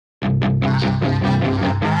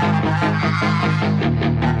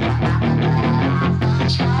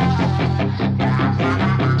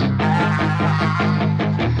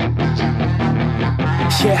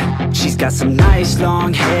got some nice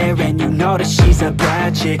long hair, and you know that she's a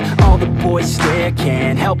bad chick. All the boys stare,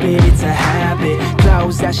 can't help it, it's a habit.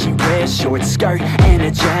 Clothes that she wears, short skirt and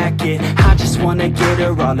a jacket. I just wanna get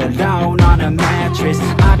her all alone on a mattress.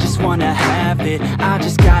 I just wanna have it, I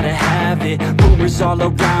just gotta have it. Rumors all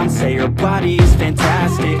around say her body is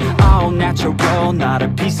fantastic. All natural, not a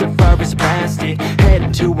piece of fur is plastic.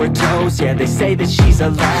 Head to her toes, yeah, they say that she's a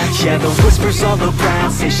latch. Yeah, the whispers all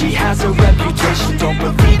around say she has a reputation. Don't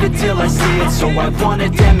believe it till I see it, so I want a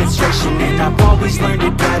demonstration. And I've always learned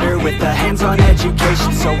it better with a hands-on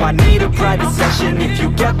education. So I need a private session if you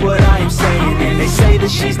get what I am saying. And they say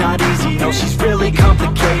that she's not easy, no, she's really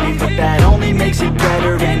complicated, but that only makes it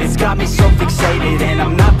better, and it's got me so fixated. And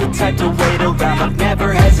I'm not the type to wait around, I've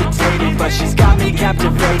never hesitated, but she's got me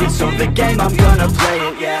captivated, so the game, I'm gonna play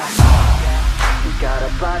it, yeah. She got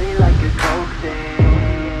a body like a coke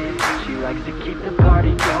thing, she likes to keep the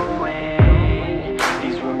party going.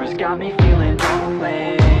 These rumors got me feeling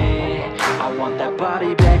lonely, I want that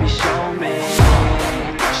body, baby, show me.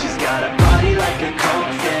 She's got a body like a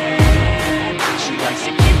coke thing, she likes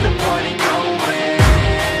to keep the party going.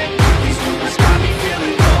 These rumors got me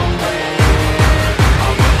feeling lonely, I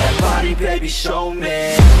want that body, baby, show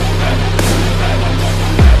me.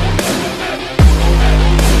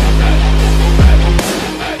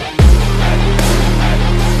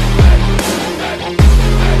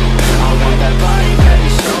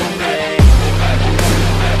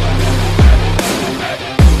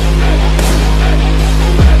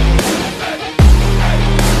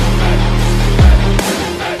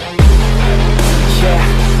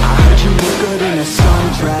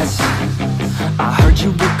 I heard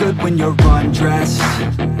you look good when you're undressed.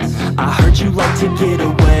 I heard you like to get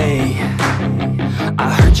away. I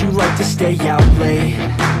heard you like to stay out late.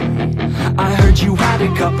 I heard you had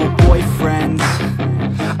a couple boyfriends.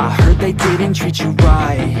 I heard they didn't treat you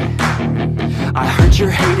right. I heard you're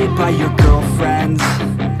hated by your girlfriends,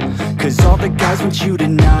 'cause all the guys want you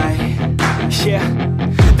tonight. Yeah,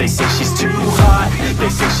 they say she's too hot, they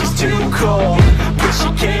say she's too cold. Where she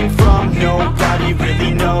came from, nobody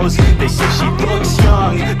really knows. They say she looks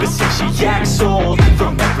young, but say she acts old.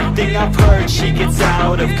 From everything I've heard, she gets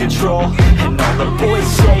out of control. And all the boys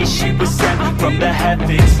say she was sent from the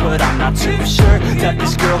heavens, but I'm not too sure that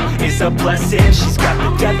this girl is a blessing. She's got the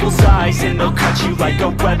devil's eyes and they'll cut you like a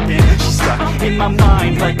weapon. She's stuck in my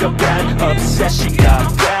mind like a bad obsession.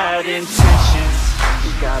 Got bad intentions. She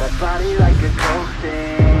got a body like a coke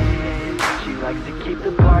thing, she likes to keep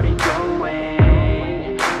the party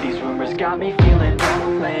going. These rumors got me feeling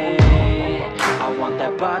lonely, I want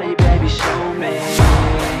that body, baby, show me.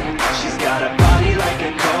 She's got a body like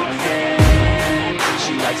a coke thing,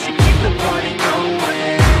 she likes to keep the party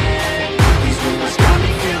going. These rumors got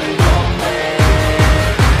me feeling lonely,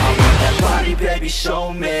 I want that body, baby,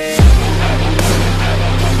 show me.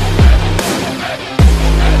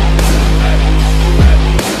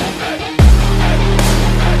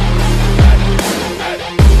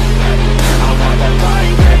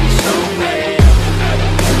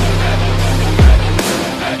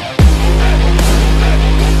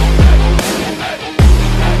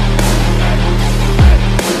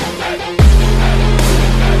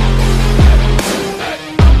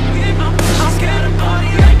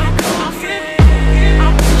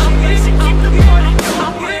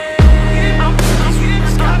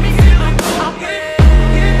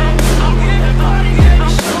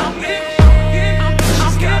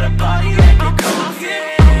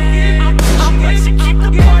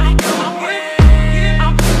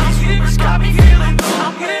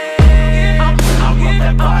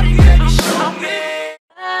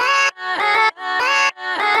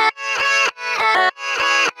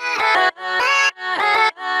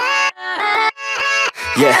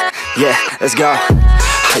 Yeah, let's go.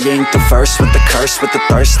 I ain't the first with the curse, with the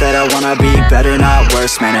thirst that I wanna be better, not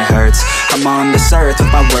worse, man it hurts. I'm on this earth with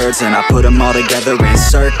my words and I put them all together,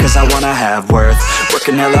 insert, cause I wanna have worth.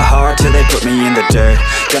 Working hella hard till they put me in the dirt.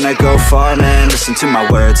 Gonna go far, man, listen to my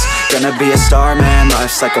words. Gonna be a star, man,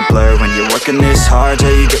 life's like a blur. When you're working this hard,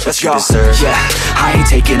 yeah, you get what you deserve. Yeah, I ain't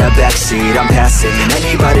taking a backseat, I'm passing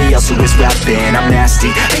anybody else who is rapping. I'm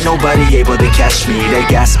nasty, ain't nobody able to catch me. They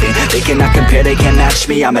gasping, they cannot compare, they can't match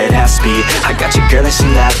me. I'm at half speed, I got your girl and she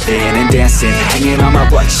laughing and dancing, hanging on my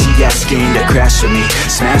butt, she asking to crash with me,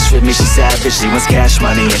 smash with me. She savage, she wants cash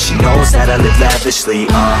money and she knows that I live lavishly.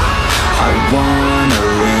 I wanna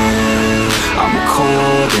live I'm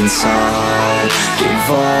cold inside. Gave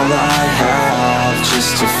all I have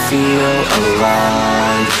just to feel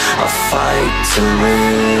alive. I fight to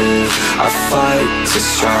live, I fight to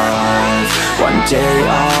strive. One day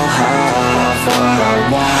I'll have what I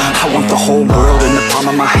want. I want the whole world in the palm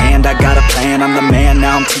of my hand. I got a plan, I'm the man.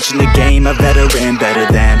 Now I'm teaching the game, a veteran, better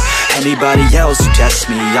than anybody else who tests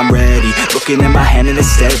me. I'm ready, looking at my hand and it's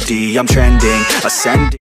steady. I'm trending,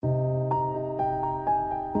 ascending.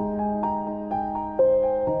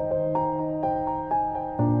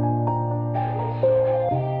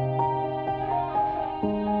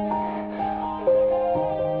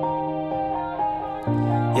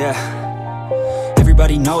 Yeah,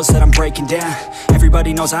 everybody knows that I'm breaking down.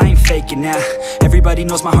 Everybody knows I ain't faking now. Everybody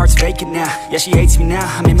knows my heart's vacant now. Yeah, she hates me now,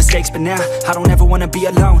 I made mistakes but now I don't ever wanna be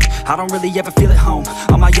alone. I don't really ever feel at home.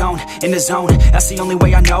 On my own, in the zone, that's the only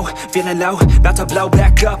way I know. Feeling low, about to blow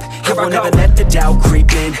back up. Here I won't ever let the doubt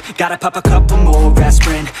creep in. Gotta pop a couple more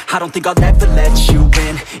aspirin. I don't think I'll ever let you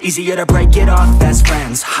in. Easier to break it off as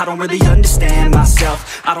friends. I don't really understand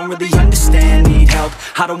myself. I don't really understand, need help.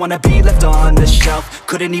 I don't wanna be left on the shelf.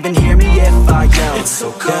 Couldn't even hear me if I yelled. It's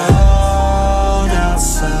so cold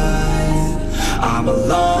outside. I'm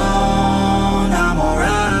alone, I'm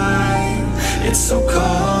alright. It's so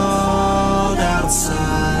cold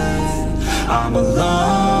outside. I'm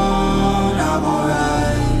alone, I'm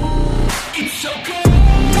alright. It's so cold.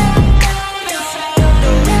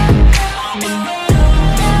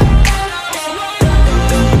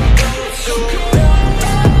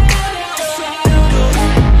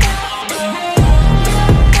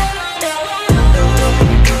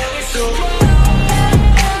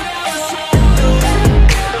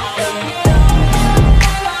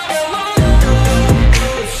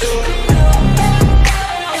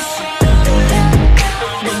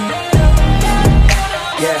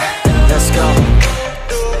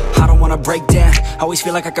 Break down, always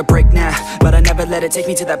feel like I could break now, but I never let it take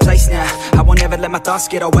me to that place now. I won't ever let my thoughts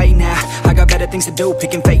get away now. I got better things to do,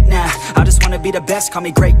 picking fate now. I just wanna be the best, call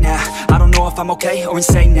me great now. I don't know if I'm okay or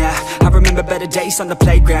insane now. I remember better days on the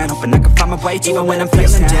playground, hoping I can find my way to even when I'm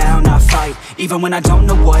feeling down. I fight, even when I don't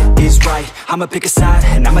know what is right. I'ma pick a side,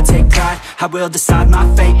 and I'ma take pride. I will decide my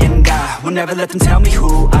fate, and I will never let them tell me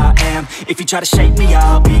who I am. If you try to shake me,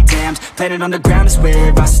 I'll be damned. Planet on the ground is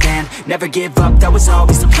where I stand. Never give up, that was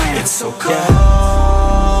always the plan. It's so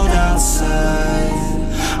cold outside.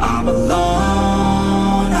 I'm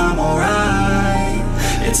alone, I'm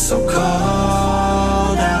alright. It's so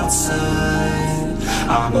cold outside.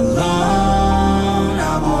 I'm alone,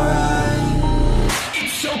 I'm alright.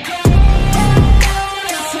 It's so cold.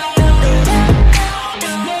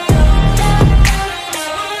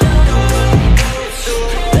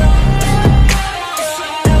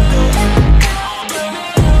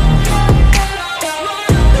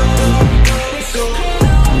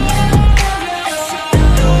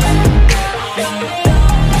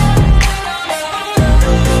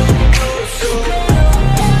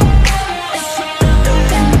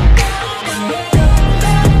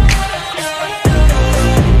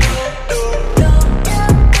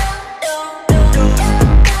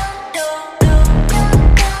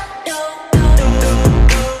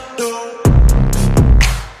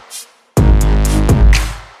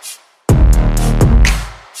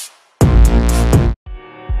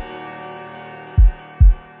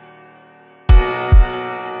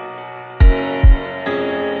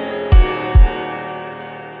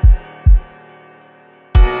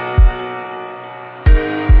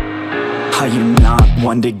 I am not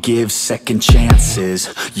one to give second chances.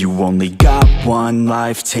 You only got one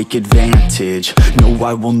life, take advantage. No,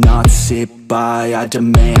 I will not sit by, I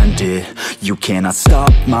demand it. You cannot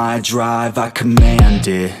stop my drive, I command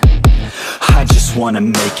it. I just wanna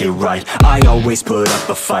make it right. I always put up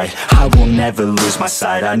a fight. I will never lose my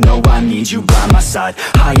sight. I know I need you by my side.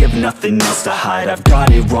 I have nothing else to hide. I've got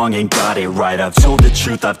it wrong and got it right. I've told the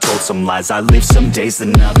truth, I've told some lies. I live some days,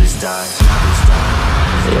 then others die.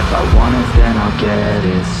 If I want it, then I'll get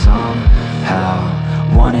it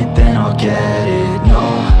somehow. Want it, then I'll get it, no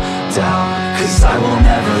doubt. Cause I will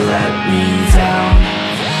never let me down.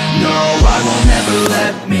 No, I will never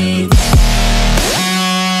let me down.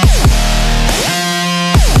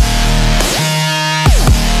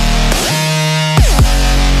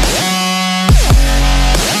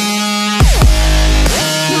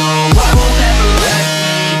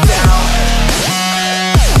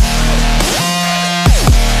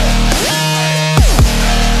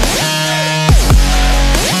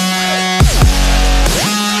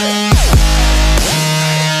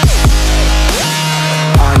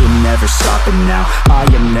 And now I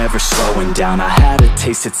am never slowing down. I had a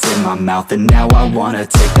taste, it's in my mouth, and now I wanna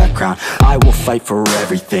take that crown. I will fight for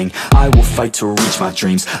everything, I will fight to reach my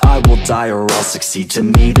dreams. I will die or I'll succeed, to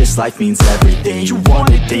me this life means everything. You want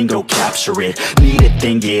it, then go capture it. Need it,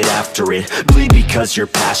 then get after it. Bleed because you're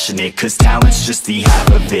passionate, cause talent's just the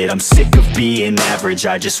half of it. I'm sick of being average,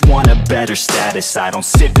 I just want a better status. I don't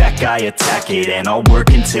sit back, I attack it, and I'll work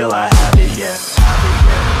until I have it,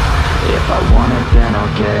 yeah. If I want it, then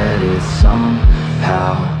I'll get it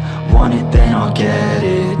somehow. Want it, then I'll get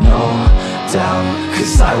it, no doubt.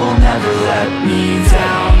 Cause I will never let me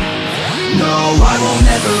down. No, I will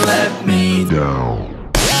never let me down.